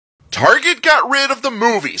Target got rid of the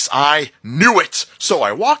movies. I knew it. So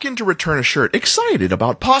I walk in to return a shirt, excited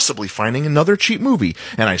about possibly finding another cheap movie,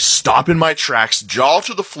 and I stop in my tracks, jaw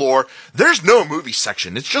to the floor. There's no movie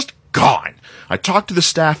section. It's just gone. I talk to the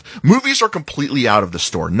staff. Movies are completely out of the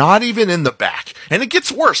store, not even in the back. And it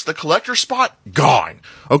gets worse. The collector spot, gone.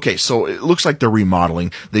 Okay, so it looks like they're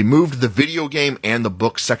remodeling. They moved the video game and the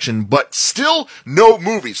book section, but still no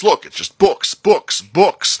movies. Look, it's just books, books,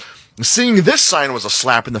 books. Seeing this sign was a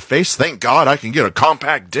slap in the face. Thank God I can get a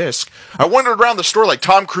compact disc. I wandered around the store like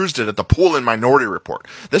Tom Cruise did at the pool in Minority Report.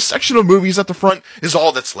 This section of movies at the front is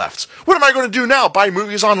all that's left. What am I going to do now? Buy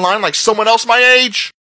movies online like someone else my age?